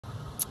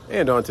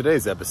And on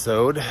today's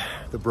episode,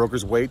 the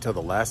brokers wait till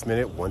the last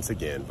minute once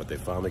again, but they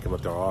finally come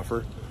up to our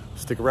offer.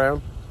 Stick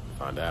around,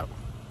 find out.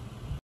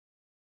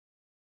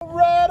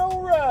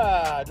 All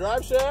right,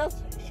 drive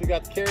shaft. She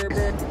got the carrier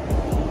bit.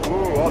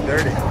 Ooh, all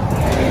dirty.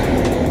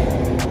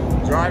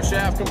 Drive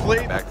shaft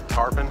complete. Back to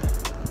tarping,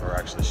 or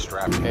actually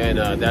strapping.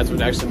 And that's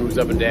what actually moves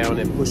up and down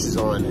and pushes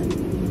on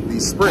the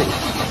spring.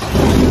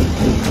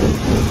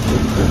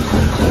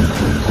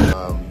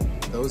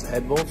 Those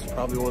head bolts,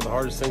 probably one of the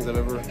hardest things I've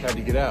ever had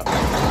to get out.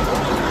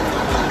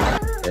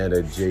 And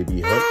a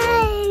JB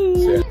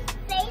hook.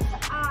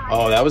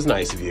 Oh, that was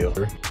nice of you.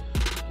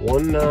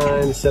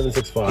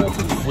 19765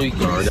 from Fleet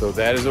Guard. So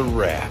that is a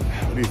wrap.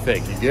 What do you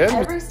think? You good?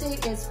 Every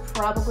state is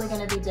probably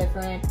going to be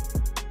different.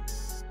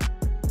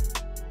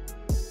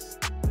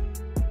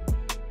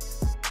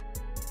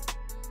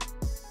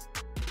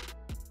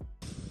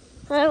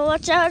 Hey,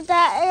 watch out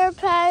that air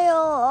pail.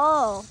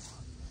 Oh.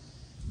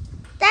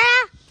 There.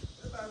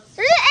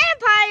 There's an air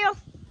pile.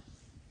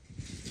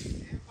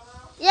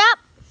 Yep.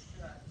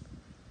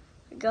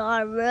 We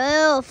got a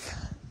roof.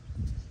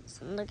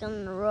 So look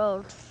on the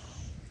road.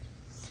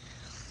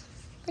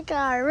 We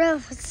got a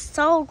roof. It's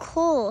so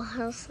cool.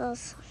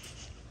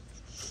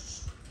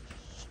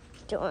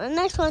 Doing the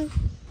next one.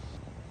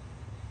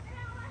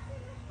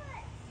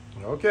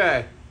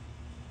 Okay.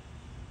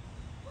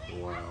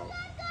 Wow.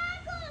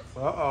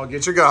 Uh-oh,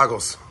 get your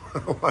goggles.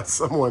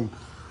 Someone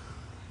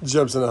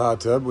jumps in the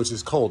hot tub, which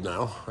is cold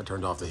now. I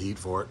turned off the heat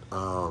for it.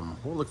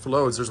 We'll look for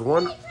loads. There's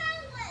one.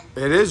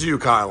 It is you,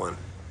 Kylan.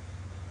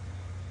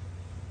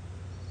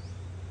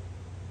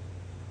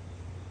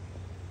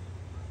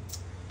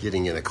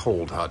 Getting in a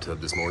cold hot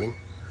tub this morning.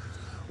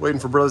 Waiting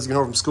for brothers to get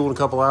home from school in a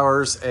couple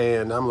hours,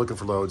 and I'm looking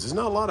for loads. There's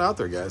not a lot out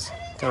there, guys.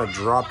 Kind of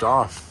dropped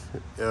off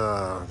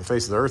the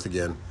face of the earth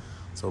again.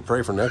 So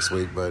pray for next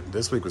week, but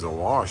this week was a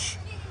wash.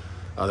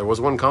 There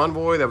was one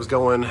convoy that was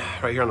going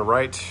right here on the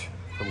right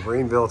from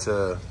Greenville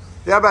to,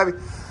 yeah, baby,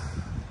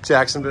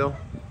 Jacksonville.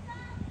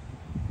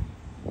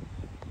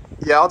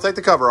 Yeah, I'll take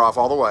the cover off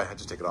all the way. I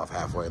just take it off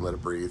halfway and let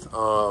it breathe.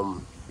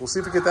 We'll see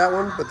if we get that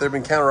one, but they've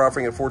been counter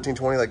offering at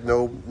 $14.20. Like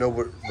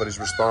nobody's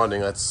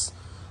responding. That's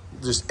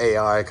just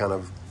AI kind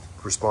of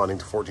responding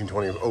to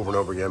 $14.20 over and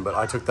over again. But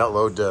I took that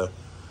load to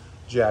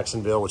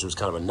Jacksonville, which was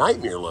kind of a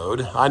nightmare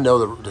load. I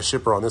know the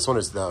shipper on this one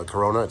is the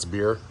Corona. It's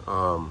beer.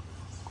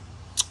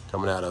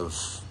 Coming out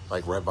of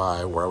like right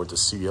by where I went to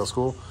CDL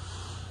school,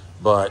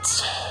 but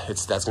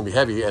that's gonna be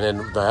heavy. And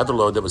then the other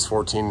load that was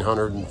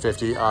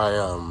 1,450,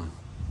 I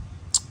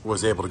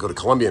was able to go to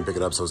Columbia and pick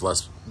it up, so it was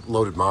less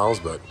loaded miles.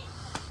 But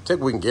take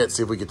what we can get,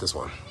 see if we get this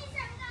one.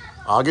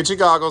 I'll get you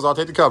goggles. I'll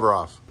take the cover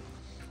off.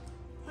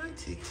 Hi,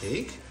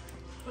 Teek.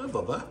 Hi,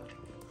 Bubba.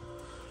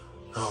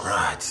 All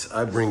right,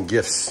 I bring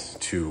gifts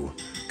to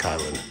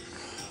Kylan,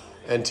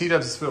 and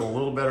T-Dubs is feeling a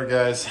little better,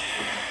 guys.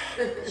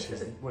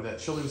 What that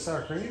chili with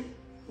sour cream?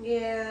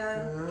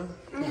 Yeah.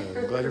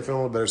 I'm glad you're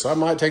feeling a little better. So I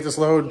might take this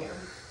load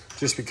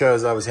just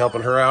because I was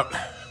helping her out.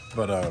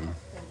 But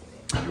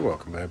you're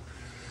welcome, babe.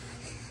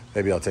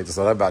 Maybe I'll take this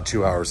load. I have about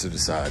 2 hours to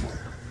decide.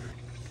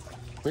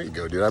 There you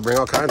go, dude. I bring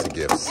all kinds of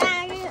gifts.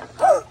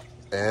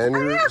 And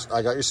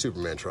I got your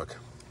Superman truck.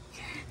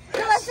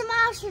 No, it's a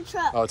monster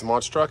truck. Oh, it's a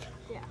monster truck?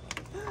 Yeah.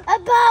 A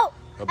boat.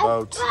 A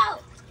boat.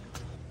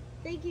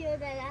 Thank you,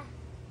 Dada.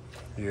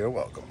 You're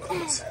welcome,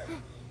 buds.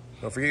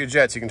 Don't forget your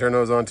jets. You can turn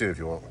those on too if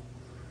you want.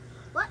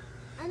 What?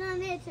 I don't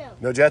need to.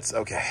 No jets?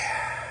 Okay.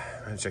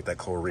 I'm gonna check that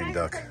chlorine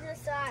duck.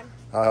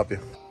 I'll help you.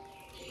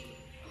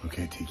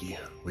 Okay, Tiki,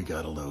 we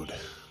got a load.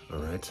 All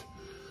right.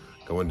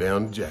 Going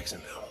down to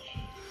Jacksonville.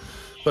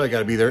 But I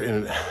gotta be there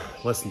in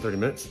less than 30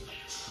 minutes.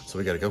 So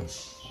we gotta go.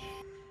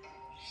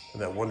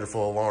 And that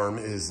wonderful alarm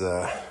is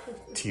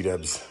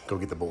T-Dubs. Go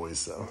get the boys,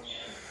 so.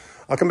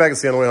 I'll come back and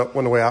see you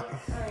on the way out.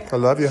 I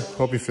love you.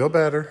 Hope you feel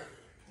better.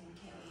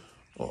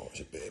 Oh,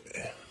 your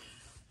baby.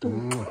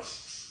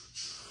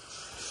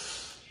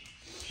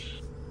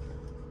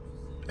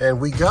 And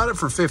we got it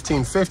for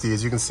 $15.50,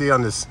 as you can see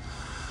on this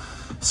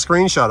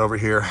screenshot over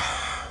here.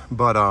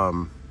 But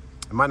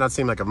it might not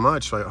seem like a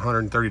much, like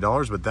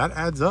 $130, but that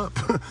adds up.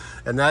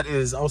 And that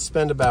is, I'll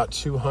spend about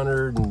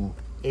 $280,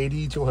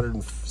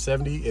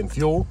 $270 in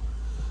fuel.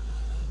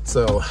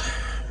 So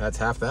that's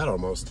half that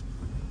almost.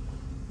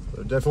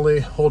 So definitely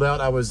hold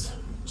out. I was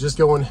just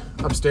going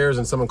upstairs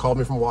and someone called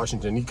me from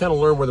Washington. You kind of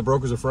learn where the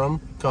brokers are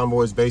from.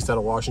 Convoy is based out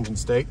of Washington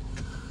State.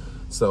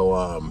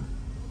 So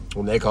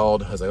when they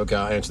called, I was like, okay,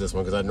 I'll answer this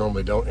one because I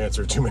normally don't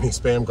answer too many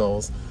spam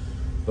calls.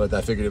 But I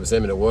figured it was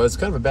him, and it was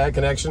kind of a bad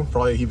connection.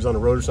 Probably he was on the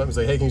road or something. He's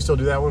like, hey, can you still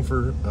do that one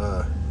for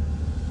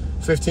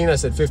 15? I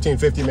said,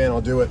 $15.50, man,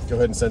 I'll do it. Go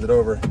ahead and send it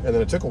over. And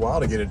then it took a while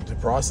to get it to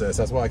process.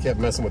 That's why I kept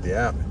messing with the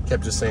app. It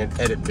kept just saying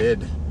edit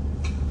bid.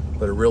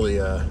 But it really,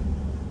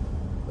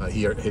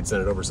 he'd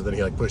sent it over, so then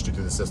he like pushed it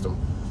through the system.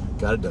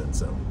 Got it done,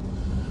 so.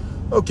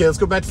 Okay, let's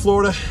go back to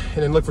Florida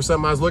and then look for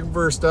something. I was looking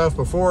for stuff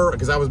before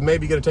because I was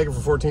maybe gonna take it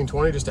for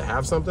 $14.20 just to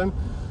have something,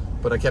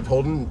 but I kept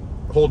holding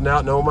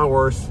out, knowing my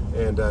worth,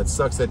 and it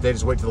sucks that they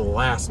just wait till the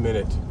last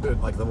minute,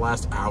 like the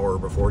last hour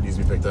before it needs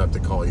to be picked up to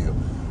call you.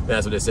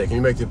 that's what they say. Can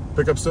you make the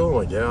pickup still? I'm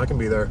like, yeah, I can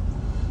be there.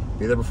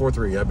 Be there before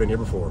 3. I've been here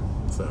before.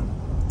 So,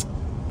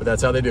 but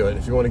that's how they do it.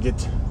 If you want to get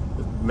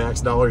the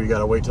max dollar, you got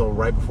to wait till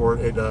right before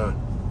it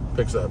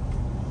picks up.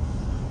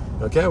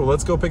 Okay, well,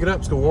 let's go pick it up.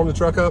 Let's go warm the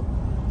truck up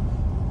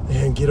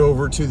and get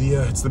over to the,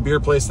 it's the beer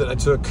place that I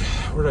took.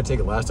 Where did I take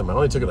it last time? I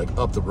only took it like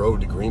up the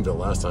road to Greenville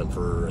last time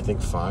for, I think,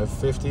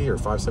 $5.50 or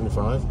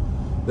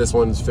 $5.75. This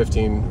one's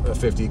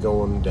 $15.50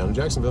 going down to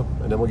Jacksonville.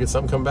 And then we'll get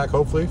something coming back,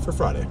 hopefully, for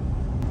Friday.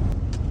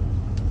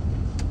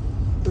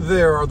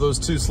 There are those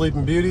 2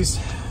 sleeping beauties.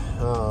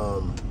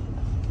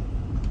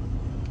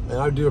 And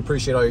I do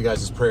appreciate all you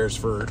guys' prayers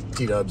for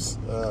T-Dubs,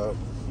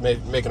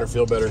 making her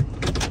feel better.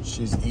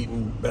 She's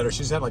eating better.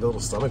 She's had like a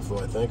little stomach flu,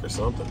 I think, or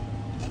something.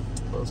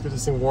 Well, let's get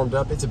this thing warmed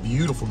up. It's a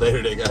beautiful day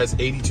today, guys.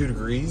 82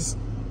 degrees,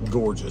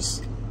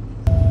 gorgeous.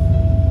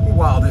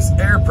 While this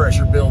air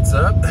pressure builds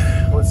up,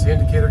 once the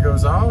indicator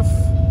goes off,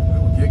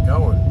 we'll get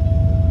going.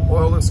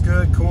 Oil looks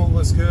good, coolant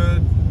looks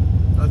good.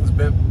 Nothing's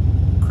bent,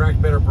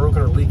 cracked, bent, or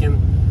broken, or leaking.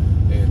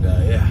 And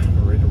yeah,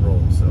 we're ready to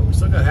roll. So we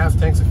still got half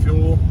tanks of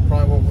fuel.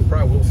 Probably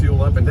will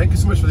fuel up. And thank you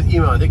so much for the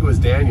email. I think it was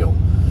Daniel.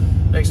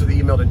 Thanks for the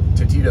email to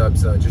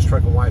T-Dubs.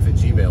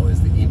 JustTruckinWife@gmail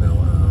is the email.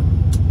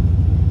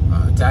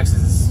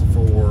 Taxes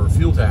for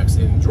fuel tax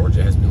in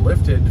Georgia has been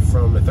lifted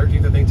from the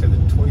 13th, I think, to the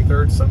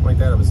 23rd, something like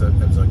that. It was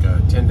like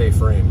a 10-day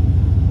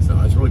frame. So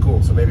it's really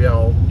cool. So maybe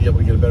I'll be able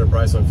to get a better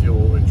price on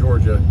fuel in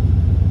Georgia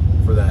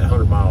for that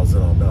 100 miles,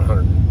 and about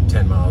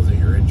 110 miles a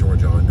year in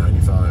Georgia on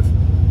 95.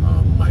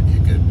 Might be a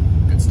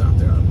good stop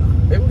there. I don't know.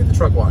 Maybe we'll get the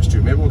truck washed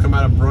too. Maybe we'll come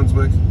out of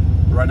Brunswick.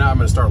 Right now I'm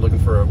going to start looking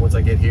for, once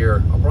I get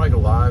here, I'll probably go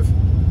live.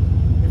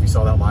 If you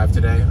saw that live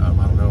today, I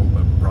don't know,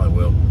 I probably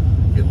will.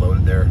 Get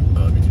loaded there,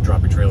 get you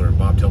drop your trailer and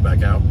bobtail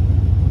back out.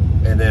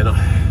 And then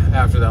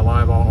after that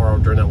live, or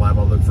during that live,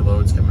 I'll look for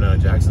loads coming out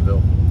of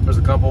Jacksonville. There's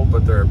a couple,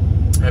 but they're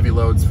heavy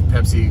loads.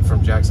 Pepsi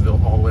from Jacksonville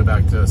all the way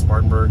back to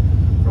Spartanburg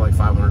for like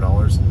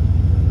 $500.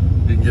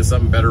 You can get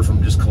something better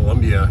from just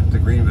Columbia to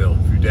Greenville.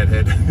 If you're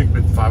deadhead, you can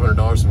get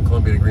 $500 from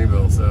Columbia to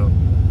Greenville. So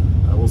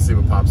we'll see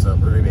what pops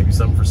up. Or maybe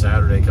something for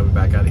Saturday coming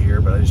back out of here,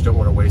 but I just don't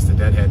want to waste a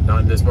deadhead.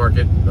 Not in this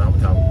market, not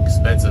with how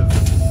expensive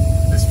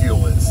this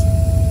fuel is.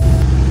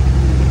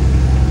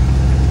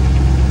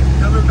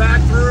 Coming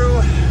back through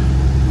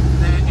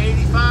the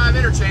 85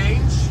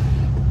 interchange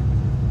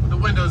with the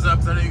windows up,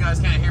 because I know you guys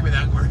can't hear me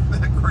that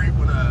great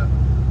when the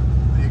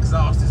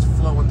exhaust is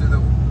flowing through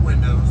the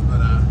windows. But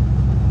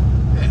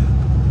yeah,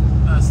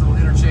 nice little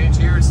interchange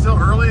here. It's still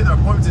early. The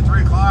appointment's at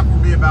 3 o'clock.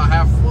 We'll be about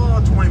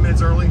 20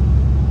 minutes early.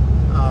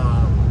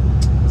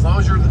 As long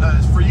as you're,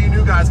 for you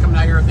new guys coming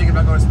out here thinking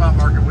about going to spot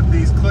market, with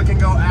these click and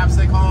go apps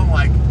they call them,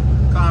 like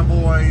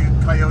Convoy,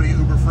 Coyote,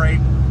 Uber Freight,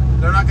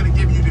 they're not going to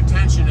give you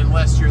detention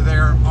unless you're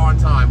there on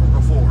time or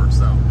before.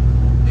 So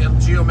it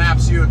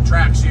geo-maps you, it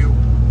tracks you,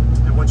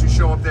 and once you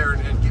show up there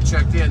and get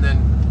checked in, then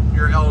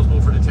you're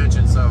eligible for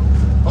detention. So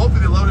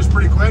hopefully the load is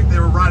pretty quick. They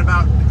were right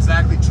about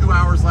exactly 2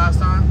 hours last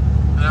time,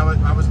 and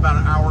I was about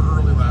an hour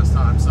early last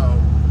time. So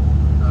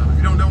if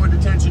you don't know what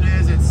detention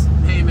is, it's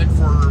payment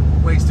for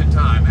wasted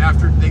time.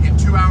 After they get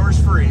 2 hours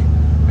free,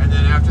 and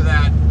then after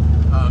that,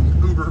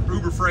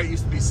 Uber Freight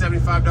used to be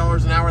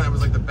 $75 an hour. That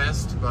was like the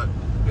best, but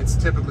it's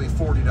typically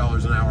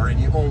 $40 an hour, and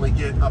you only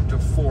get up to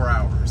 4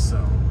 hours. So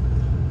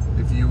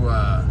if you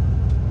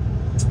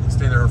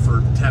stay there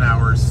for 10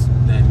 hours,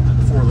 then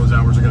 4 of those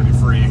hours are going to be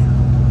free.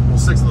 Well,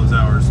 6 of those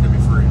hours are going to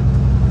be free.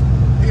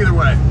 Either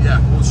way, yeah,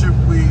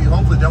 we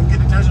hopefully don't get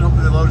detention.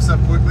 Hopefully they load us up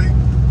quickly.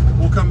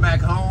 We'll come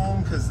back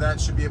home, because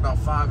that should be about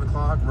 5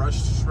 o'clock,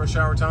 rush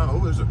hour time. Oh,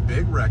 there's a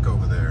big wreck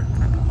over there.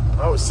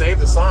 Oh, save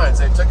the signs.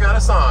 They took out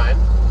a sign.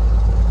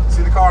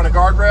 See the car on the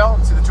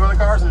guardrail? See the 2 other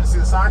cars, and see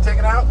the sign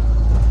taken out?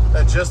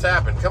 That just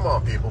happened. Come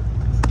on, people.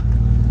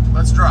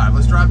 Let's drive.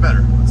 Let's drive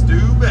better. Let's do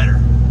better.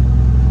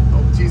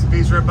 Oh, T's and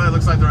P's for everybody.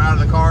 Looks like they're out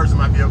of the cars. It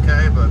might be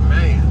okay, but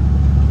man,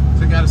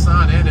 took out a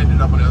sign and ended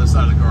up on the other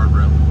side of the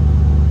guardrail.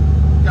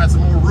 Got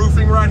some more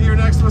roofing right here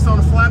next to us on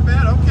the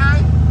flatbed.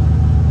 Okay.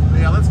 But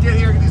yeah, let's get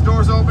here, get these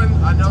doors open.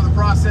 I know the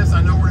process.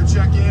 I know where to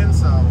check in.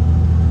 So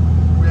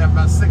we have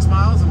about 6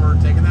 miles, and we're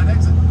taking that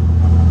exit.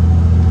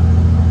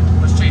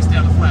 Let's chase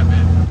down the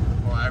flatbed.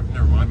 Well,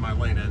 never mind. My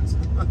lane ends.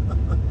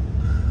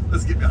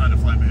 Let's get behind the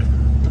flatbed.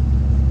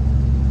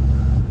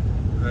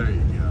 There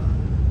you go.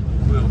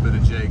 A little bit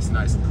of Jake's,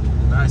 nice and cool.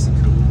 Nice and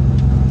cool.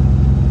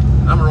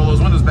 I'm gonna roll those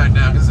windows back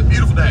down because it's a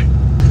beautiful day.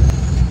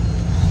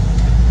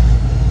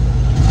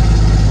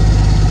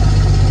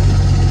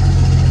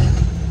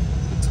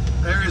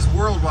 There is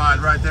Worldwide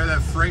right there, that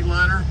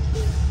Freightliner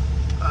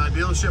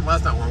dealership. Well,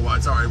 that's not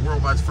Worldwide, sorry.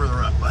 Worldwide's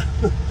further up, but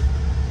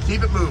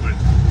keep it moving.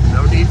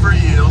 No need for a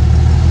yield.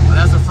 But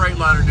that's a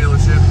Freightliner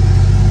dealership.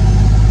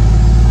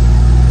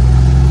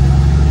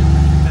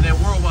 And then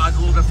Worldwide's a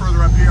little bit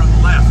further up here on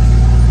the left.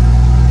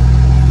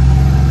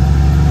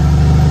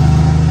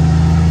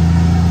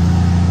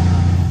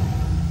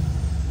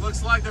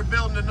 Looks like they're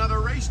building another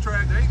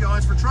racetrack. There you go,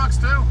 it's for trucks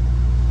too.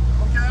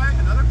 Okay,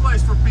 another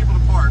place for people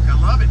to park. I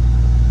love it.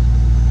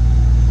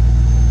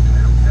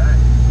 Okay.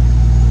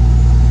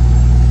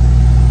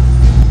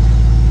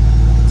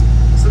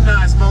 Some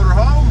nice motor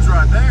homes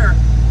right there.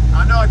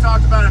 I know I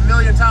talked about it a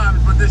million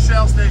times, but this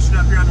Shell station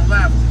up here on the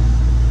left,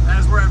 that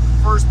is where I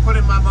first put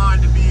in my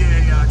mind to be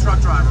a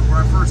truck driver,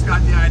 where I first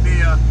got the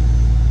idea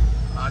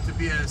to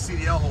be a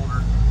CDL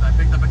holder. I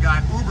picked up a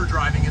guy Uber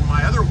driving in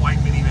my other white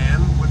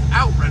minivan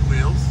without red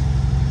wheels,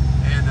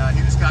 and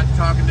he just got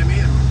talking to me,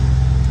 and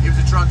he was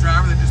a truck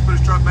driver that just put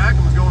his truck back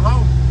and was going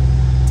home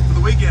for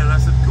the weekend. And I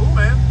said, cool,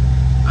 man.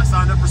 I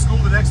signed up for school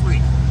the next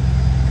week.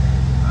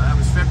 That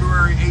was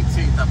February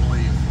 18th, I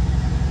believe,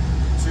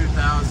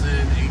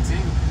 2018.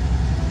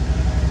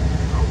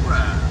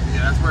 Alright,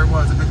 yeah, that's where it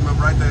was. I picked him up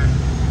right there.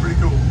 Pretty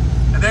cool.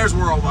 And there's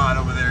Worldwide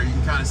over there. You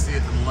can kind of see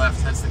it to the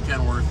left. That's the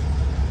Kenworth.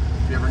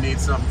 If you ever need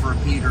something for a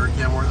Pete or a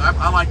Kenworth,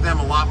 I like them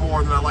a lot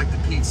more than I like the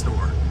Pete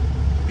store.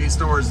 Pete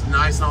store is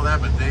nice and all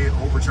that, but they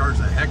overcharge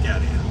the heck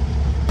out of you.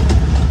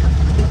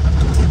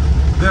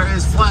 There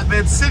is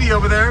Flatbed City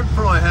over there.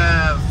 Probably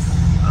have,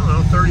 I don't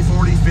know, 30,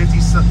 40, 50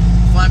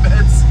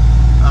 flatbeds.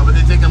 But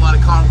they take a lot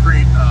of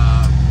concrete,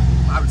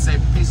 I would say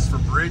pieces for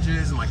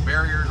bridges and like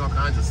barriers, all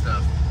kinds of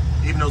stuff.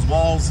 Even those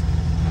walls,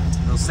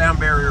 those sound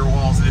barrier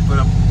walls that they put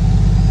up,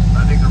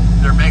 I think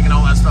they're making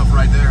all that stuff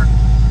right there.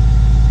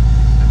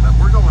 But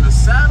we're going to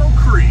Saddle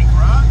Creek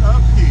right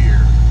up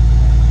here.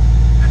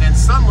 And then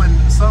Sunland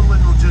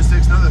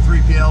Logistics, another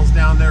 3PLs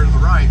down there to the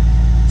right.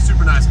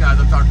 Super nice guys,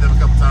 I've talked to them a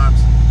couple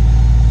times.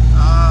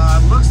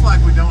 Looks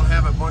like we don't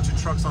have a bunch of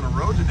trucks on the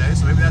road today,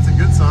 so maybe that's a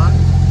good sign.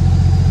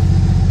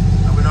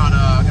 We're not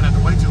gonna have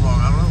to wait too long,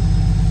 I don't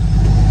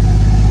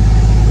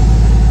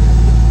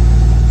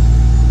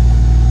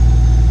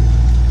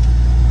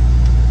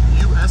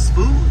know. US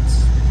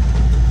Foods.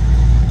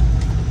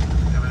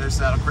 Yeah, but there's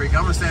Saddle Creek.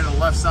 I'm gonna stay to the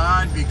left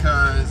side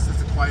because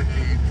it's quite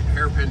a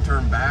hairpin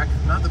turn back.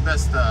 Not the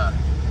best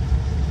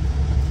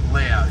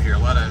layout here. A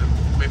lot of,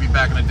 maybe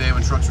back in the day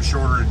when trucks were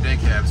shorter than day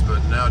cabs,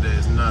 but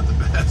nowadays not the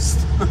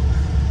best.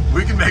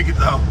 We can make it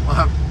though. I'll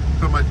have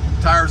put my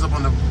tires up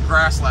on the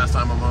grass last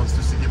time almost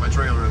just to get my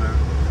trailer in there.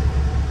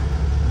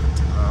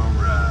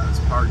 Alright, let's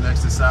park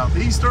next to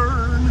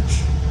Southeastern.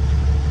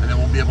 And then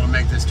we'll be able to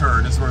make this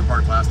turn. This is where we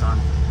parked last time.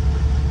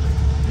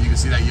 You can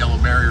see that yellow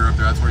barrier up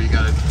there. That's where you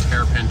got a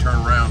hairpin turn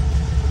around.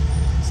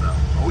 So,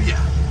 oh yeah.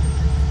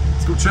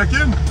 Let's go check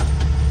in.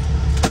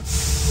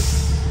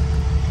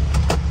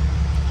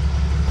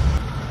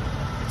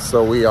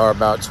 So we are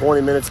about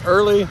 20 minutes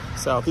early.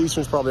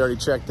 Southeastern's probably already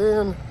checked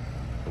in.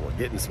 And we're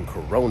getting some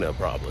Corona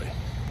probably.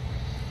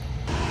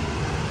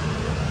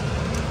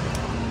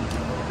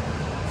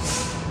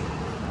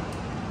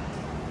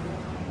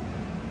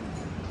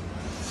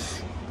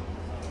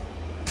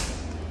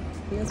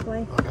 This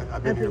way? Okay,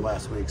 I've been here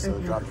last week, so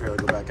drop the trailer,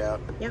 go back out.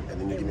 Yep. And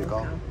then you give me a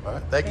call. All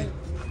right, thank you.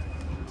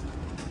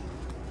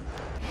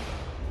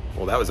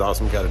 Well, that was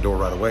awesome. Got a door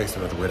right away, so I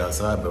don't have to wait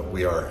outside, but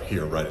we are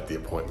here right at the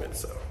appointment,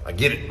 so I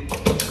get it.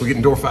 We're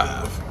getting door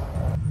 5.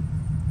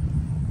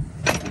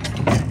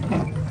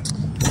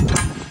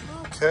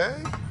 Okay.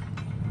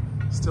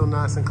 Still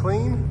nice and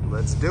clean.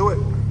 Let's do it.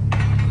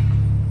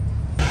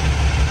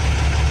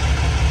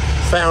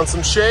 Found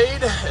some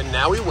shade, and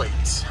now we wait.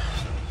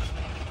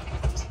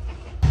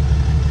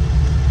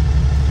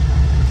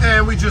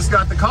 And we just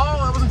got the call.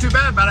 That wasn't too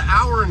bad, about an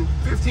hour and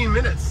 15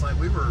 minutes. Like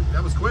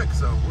that was quick.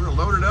 So we're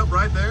loaded up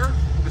right there.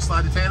 We can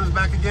slide the tandems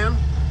back again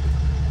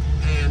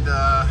and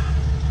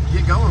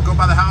get going. Go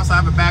by the house.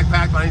 I have a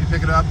backpack, but I need to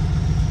pick it up.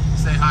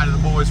 Say hi to the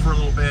boys for a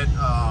little bit.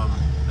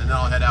 And then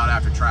I'll head out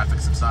after traffic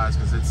subsides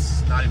because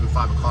it's not even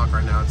 5 o'clock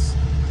right now. It's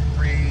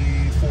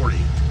 3:40.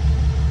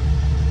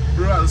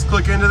 All right, let's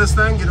click into this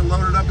thing, get it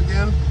loaded up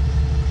again,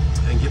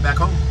 and get back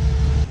home.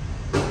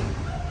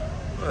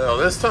 Well,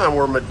 this time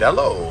we're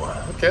Modelo.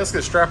 Okay, let's get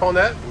a strap on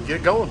that and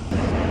get going.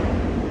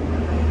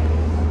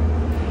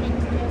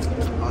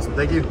 Awesome,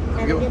 thank you.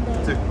 Have a good one.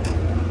 Too.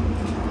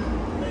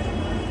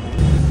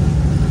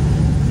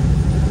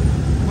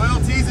 Well,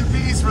 T's and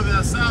P's for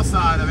the south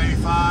side of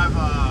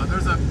 85.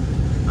 There's a,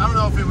 I don't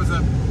know if it was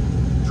a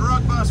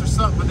drug bust or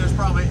something, but there's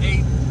probably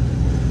 8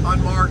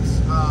 unmarked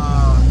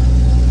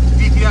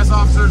DPS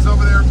officers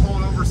over there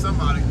pulling over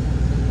somebody.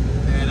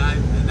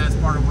 And that's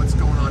part of what's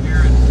going on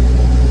here. And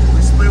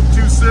we split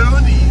too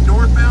soon. The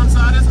northbound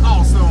side is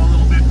also a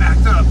little bit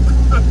backed up.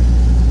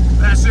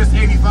 That's just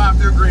 85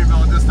 through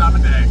Greenville at this time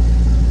of day.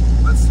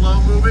 Let's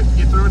slow move it,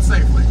 get through it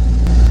safely.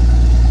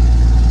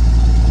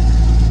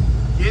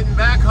 Getting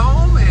back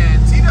home,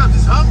 and T-Dubs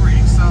is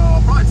hungry, so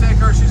I'll probably take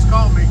her. She's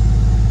called me.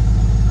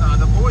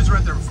 The boys are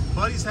at their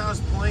buddy's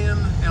house playing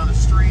down the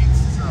street,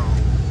 so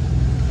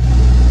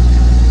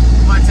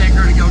I might take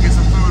her to go get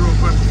some food real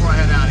quick before I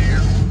head out of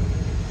here.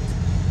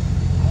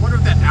 I wonder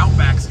if that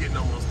Outback's getting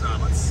almost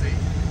done. Let's see.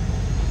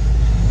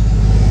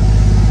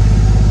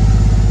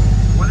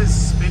 What is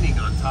spinning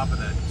on top of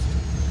that?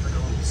 Like a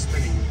little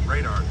spinning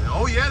radar thing.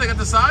 Oh yeah, they got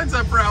the signs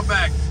up for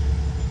Outback.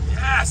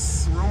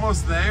 Yes, we're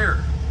almost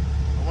there.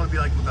 I want to be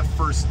like the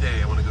first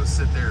day. I want to go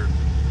sit there.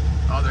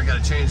 Oh, they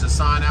got to change the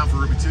sign out for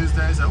Ruby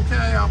Tuesdays.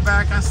 Okay,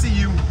 Outback, I see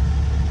you.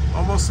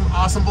 Almost some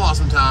awesome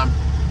blossom time.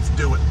 Let's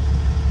do it.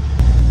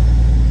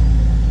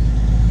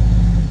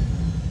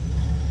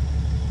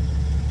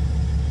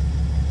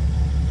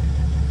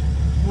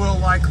 Well,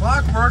 like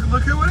clockwork,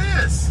 look who it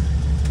is.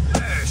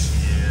 There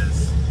she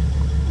is.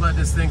 Let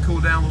this thing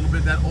cool down a little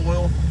bit, that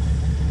oil.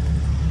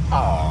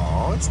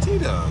 Oh, it's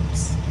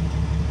T-Dubs.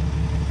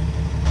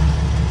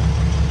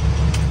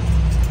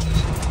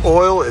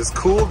 Oil is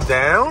cooled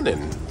down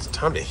and it's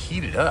time to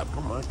heat it up.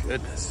 Oh my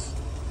goodness.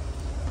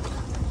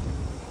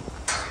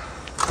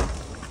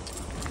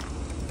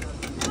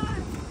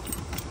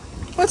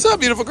 What's up,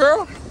 beautiful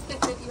girl?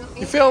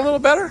 You feeling a little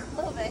better? A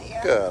little bit,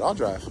 yeah. Good, I'll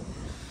drive.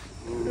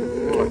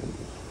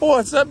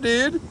 What's up,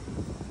 dude?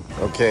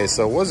 Okay,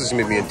 so it wasn't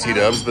gonna be me and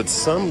T-Dubs, but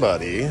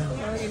somebody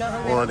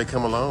wanted to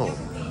come along.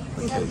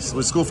 Okay, so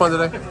was school fun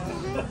today?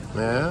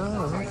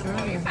 Yeah,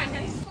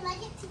 okay.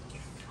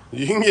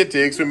 You can get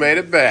Teeks, we made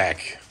it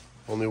back.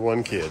 Only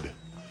one kid.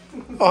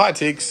 Oh, hi,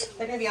 Teeks.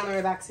 They're gonna be on their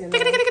way back soon.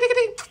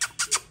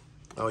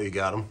 Oh, you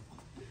got him?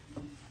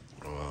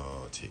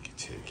 Oh, Tiki.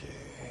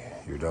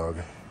 Your dog.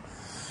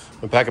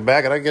 I'm pack a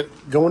bag and I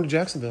get going to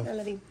Jacksonville. I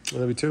love you. I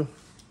love you too.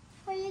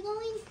 Where are you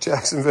going?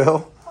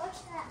 Jacksonville.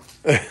 What's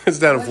that? It's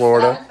down in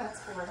Florida. That's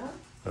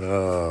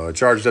Florida. I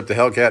charged up the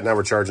Hellcat. Now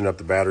we're charging up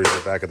the batteries in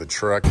the back of the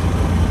truck.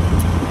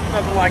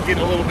 Nothing like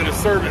getting a little bit of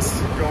service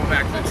going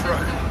back to the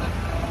truck.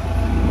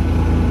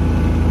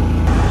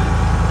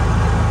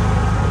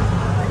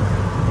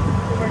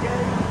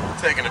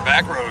 Taking the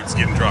back roads,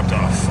 getting dropped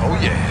off. Oh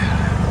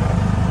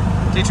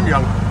yeah. Teach him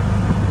young.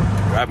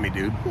 Drive me,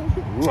 dude.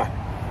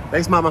 Mwah.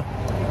 Thanks, Mama.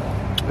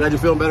 Glad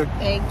you're feeling better.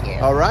 Thank you.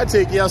 All right,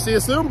 Tiki. I'll see you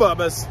soon,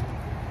 Bubbas.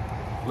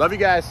 Love you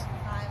guys.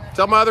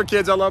 Tell my other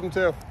kids I love them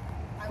too.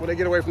 When they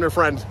get away from their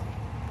friend.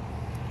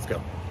 Let's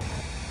go.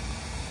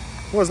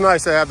 It was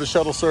nice to have the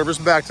shuttle service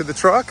back to the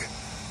truck.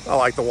 I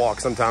like to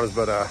walk sometimes,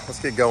 but let's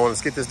get going.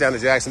 Let's get this down to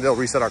Jacksonville,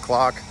 reset our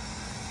clock.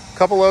 A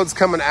couple loads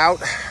coming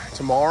out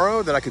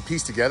tomorrow that I could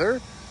piece together,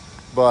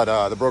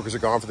 but the brokers are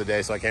gone for the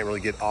day, so I can't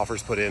really get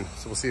offers put in.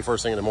 So we'll see you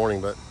first thing in the morning,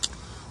 but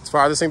let's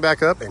fire this thing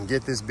back up and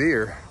get this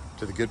beer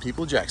to the good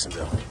people of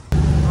Jacksonville.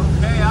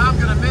 Okay, I'm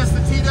gonna miss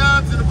the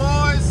T-Dubs and the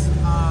boys.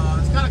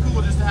 It's kind of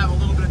cool just to have a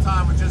little bit of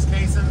time with just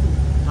Kason,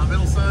 my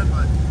middle son,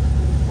 but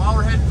while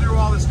we're heading through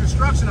all this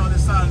construction on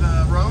this side of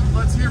the road,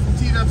 let's hear from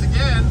T-Dubs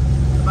again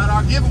about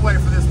our giveaway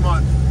for this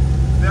month.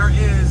 There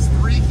is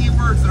 3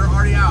 keywords that are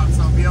already out,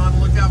 so be on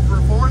the lookout for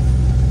a 4th,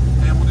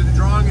 and we'll do the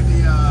drawing at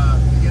the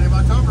beginning of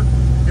October.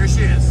 Here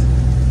she is.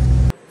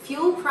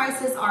 Fuel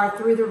prices are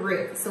through the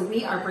roof, so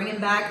we are bringing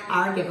back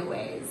our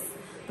giveaways.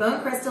 Bo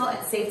and Crystal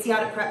at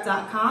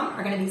safetyauditprep.com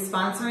are going to be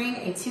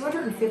sponsoring a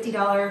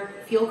 $250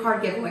 fuel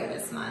card giveaway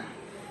this month.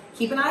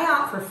 Keep an eye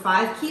out for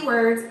 5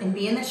 keywords and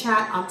be in the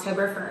chat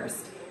October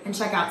 1st. And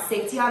check out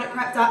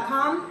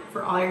safetyauditprep.com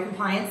for all your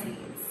compliance needs.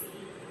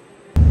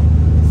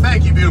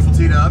 Thank you, beautiful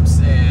T-Dubs,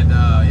 and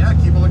yeah,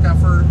 keep a lookout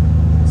for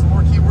some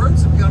more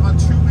keywords. We've got about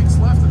 2 weeks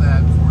left of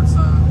that before it's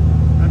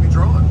going to be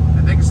drawn.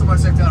 And thank you so much,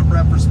 Safety Audit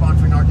Prep, for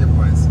sponsoring our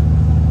giveaways.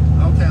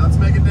 Okay, let's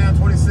make it down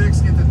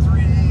 26, get to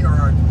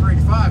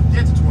 385,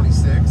 get to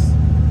 26,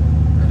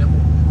 and then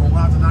we'll roll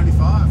out to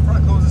 95.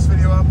 Probably close this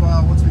video up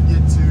once we get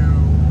to,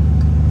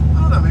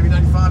 I don't know, maybe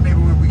 95, maybe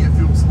when we get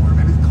fuel somewhere,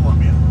 maybe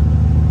Columbia.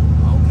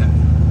 Okay,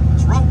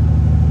 let's roll.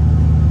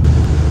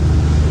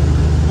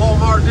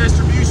 Walmart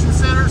distribution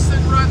center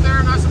sitting right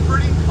there, nice and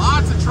pretty.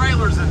 Lots of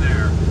trailers in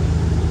there.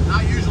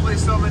 Not usually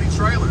so many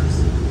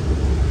trailers.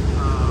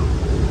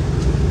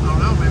 I don't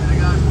know, maybe they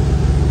got,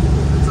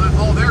 it's like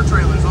all their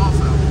trailers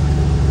also.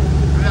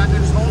 Maybe I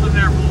just hold them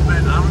there for a little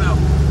bit, I don't know.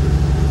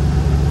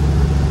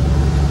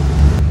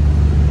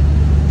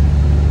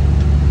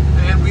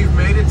 And we've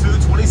made it to the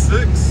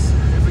 26.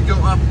 If we go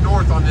up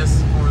north on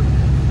this, or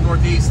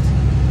northeast,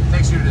 it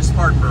takes you to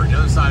Spartanburg, the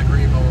other side of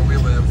Greenville where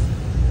we live.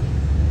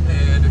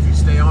 And if you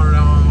stay on it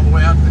all the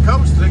way out to the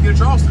coast, take you to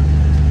Charleston.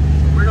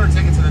 We're going to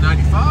take it to the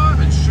 95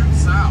 and shoot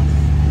south.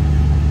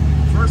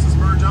 First, let's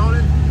merge on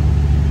it.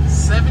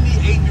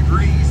 78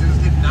 degrees. It was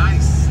getting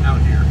nice out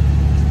here.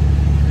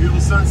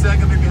 Beautiful sunset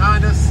going to be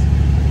behind us.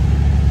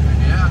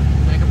 And yeah,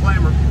 can't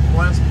complain. We're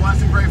blessed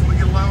and grateful to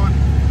get a load.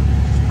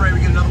 Just pray we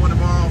get another one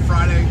tomorrow,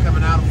 Friday,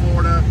 coming out of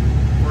Florida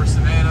or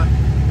Savannah,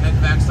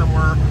 heading back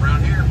somewhere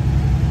around here.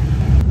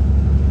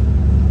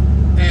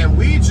 And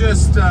we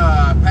just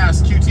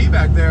passed QT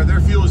back there.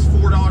 Their fuel is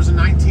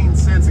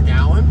 $4.19 a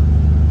gallon.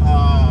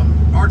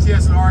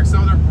 RTS and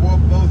RXO, they're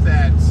both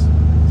at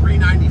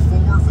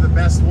 $3.94 for the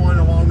best one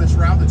along this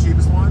route, the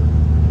cheapest one.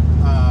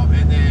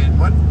 And then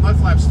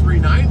MUDFLAP's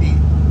 $3.90.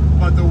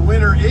 But the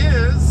winner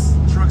is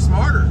Truck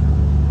Smarter.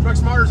 Truck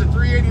Smarter's at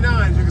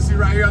 $3.89, as you can see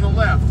right here on the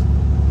left.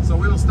 So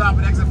we will stop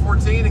at exit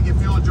 14 and get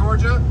fuel in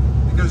Georgia,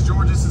 because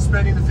Georgia's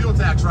suspending the fuel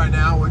tax right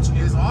now, which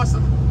is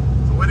awesome.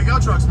 So way to go,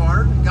 Truck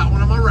Smarter. Got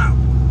one on my route.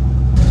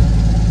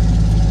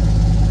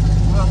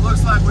 Well, it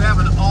looks like we have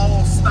an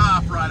all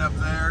stop right up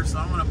there, so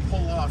I'm going to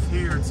pull off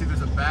here and see if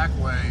there's a back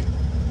way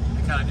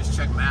and kind of just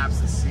check maps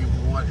and see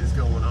what is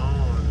going on.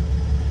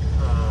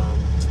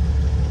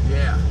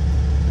 Yeah,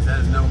 that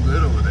is no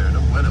good over there, no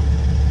bueno.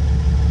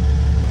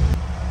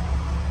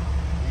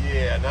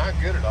 Yeah, not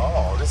good at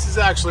all. This is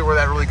actually where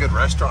that really good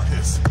restaurant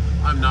is.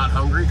 I'm not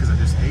hungry because I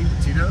just ate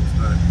the T-Dubs,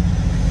 but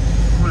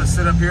I'm going to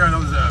sit up here. I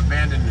know there's an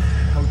abandoned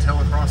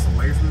hotel across the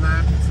way from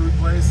that food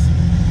place.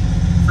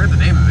 I forget the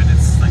name of it.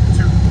 It's like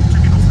two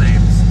people's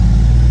names.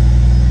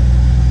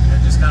 And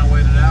just kind of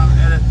wait it out,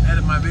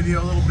 edit my video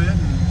a little bit,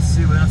 and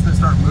see when that's gonna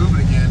start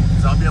moving again.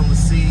 Because I'll be able to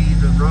see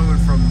the road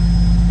from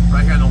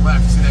right here on the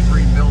left. You see that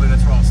green building?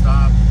 That's where I'll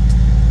stop.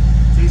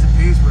 T's and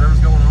P's, whatever's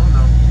going on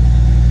though.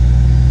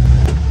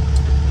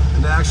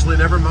 And actually,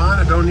 never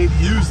mind. I don't need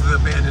to use the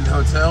abandoned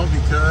hotel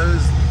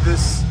because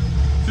this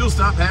fuel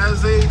stop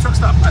has a truck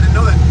stop. I didn't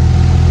know that.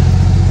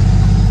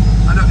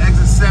 I know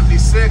exit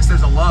 76,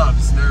 there's a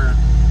Love's. There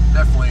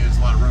definitely is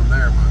a lot of room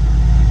there, but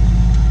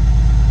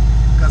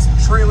got some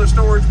trailer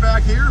storage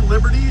back here.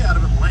 Liberty out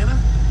of Atlanta.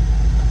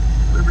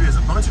 Liberty has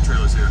a bunch of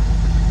trailers here.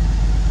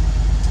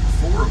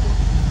 4 of them.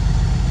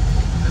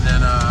 And then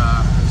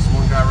there's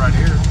one guy right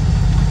here.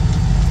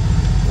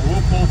 Well,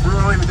 we'll pull through.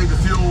 I don't even think the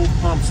fuel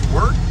pumps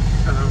work.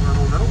 I don't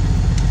know.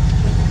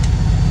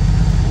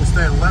 We'll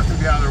stand left and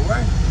be out of their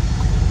way.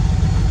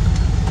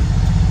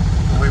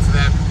 We'll wait for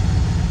that.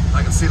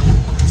 I can see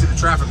the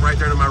traffic right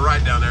there to my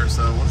right down there,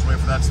 so we'll just wait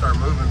for that to start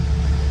moving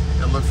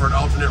and look for an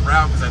alternate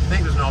route, because I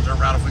think there's an alternate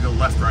route if we go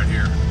left right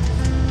here.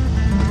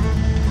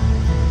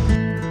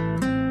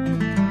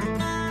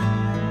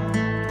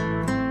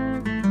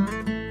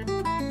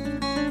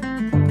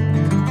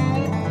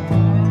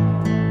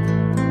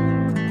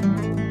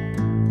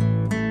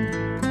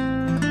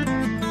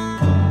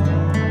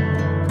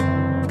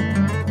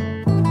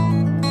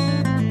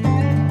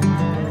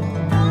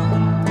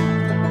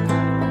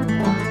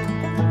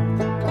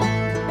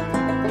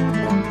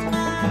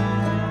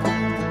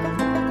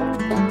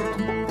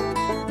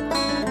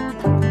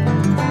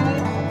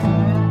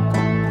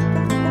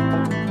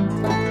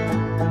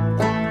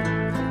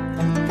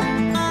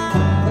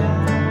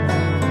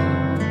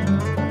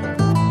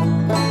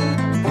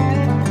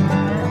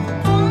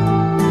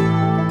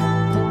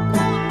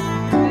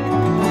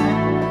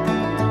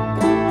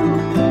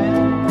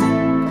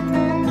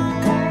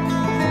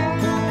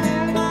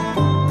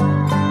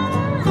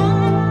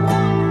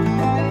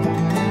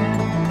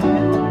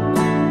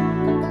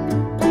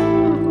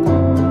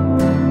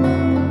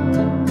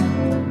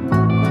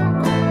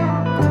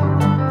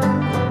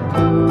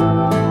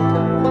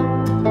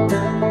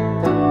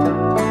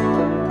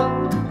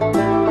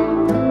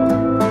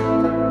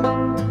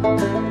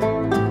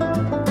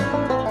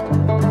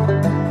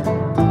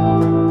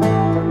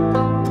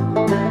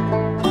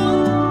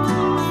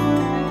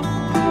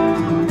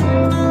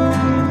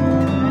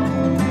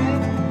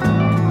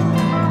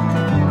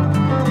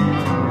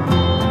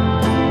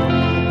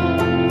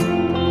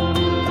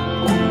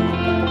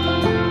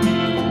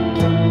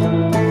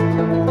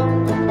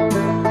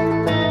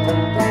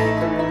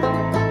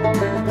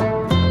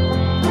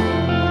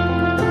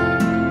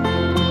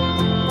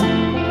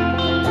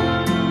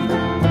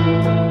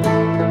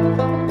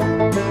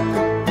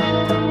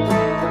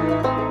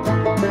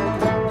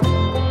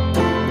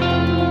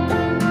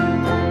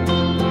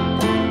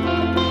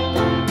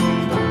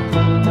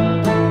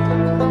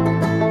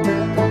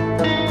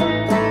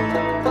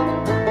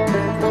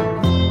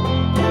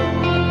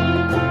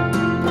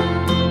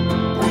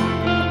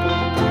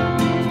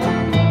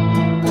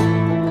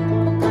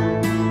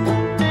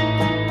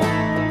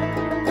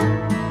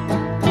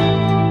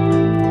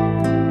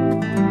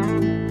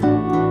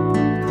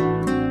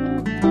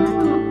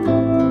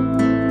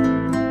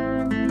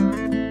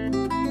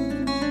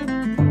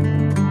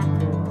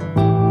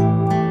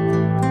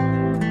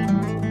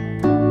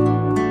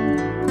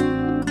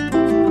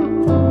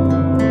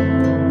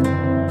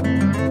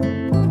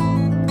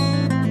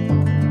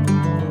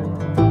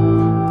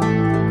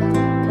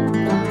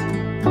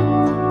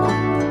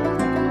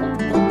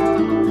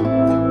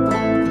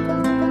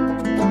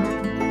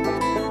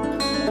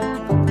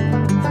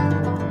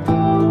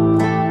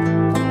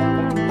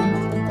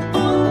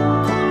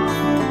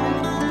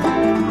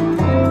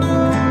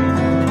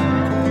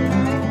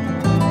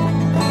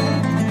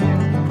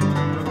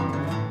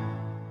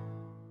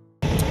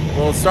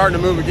 Starting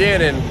to move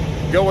again,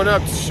 and going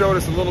up showed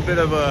us a little bit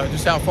of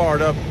just how far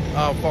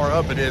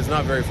up it is.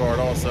 Not very far at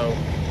all. So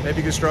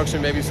maybe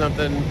construction, maybe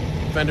something,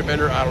 fender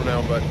bender, I don't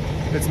know, but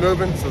it's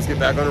moving, so let's get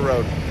back on the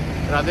road.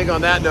 And I think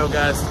on that note,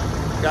 guys,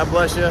 God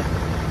bless you.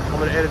 I'm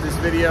gonna edit this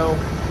video,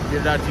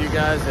 get it out to you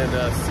guys,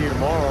 and see you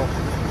tomorrow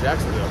in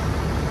Jacksonville.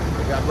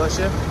 God bless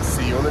you.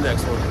 See you on the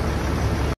next one.